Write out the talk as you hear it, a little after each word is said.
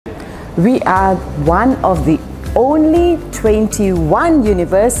We are one of the only 21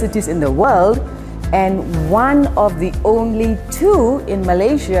 universities in the world and one of the only 2 in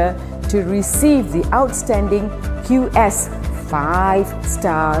Malaysia to receive the outstanding QS 5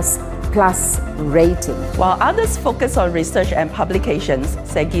 stars plus rating. While others focus on research and publications,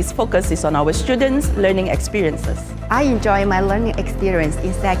 SEGi's focus is on our students' learning experiences. I enjoy my learning experience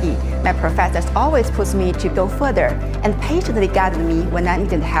in SEGi. My professors always push me to go further and patiently guided me when I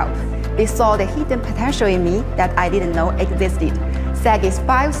needed help. They saw the hidden potential in me that I didn't know existed. SEGi's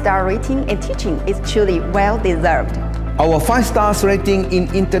 5-star rating and teaching is truly well-deserved. Our 5 stars rating in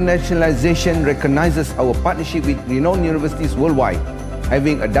internationalization recognizes our partnership with renowned universities worldwide,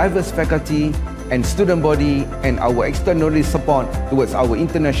 having a diverse faculty and student body, and our extraordinary support towards our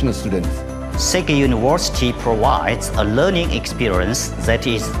international students. SEGi University provides a learning experience that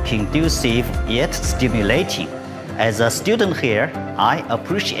is conducive yet stimulating. As a student here, I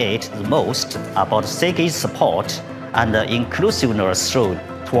appreciate the most about SEGi's support and the inclusiveness shown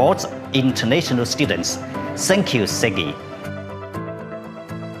towards international students. Thank you, SEGi.